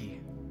free.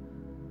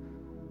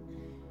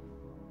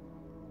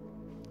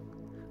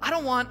 I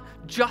don't want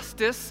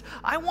justice,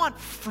 I want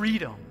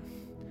freedom.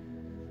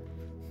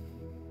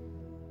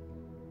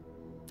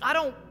 I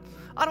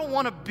don't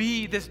want to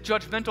be this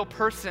judgmental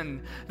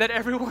person that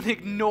everyone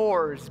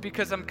ignores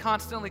because I'm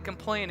constantly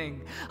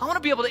complaining. I want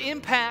to be able to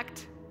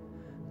impact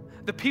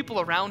the people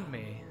around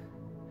me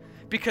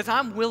because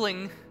I'm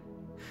willing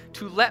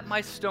to let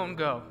my stone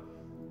go.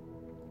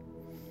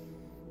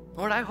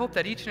 Lord, I hope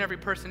that each and every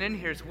person in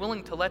here is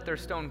willing to let their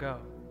stone go.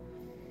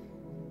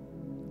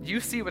 You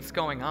see what's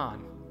going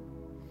on,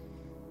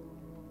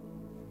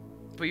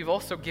 but you've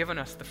also given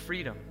us the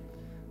freedom.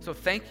 So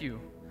thank you.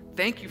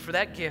 Thank you for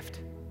that gift.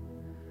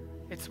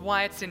 It's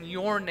why it's in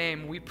your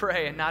name we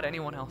pray and not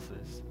anyone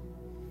else's.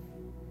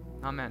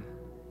 Amen.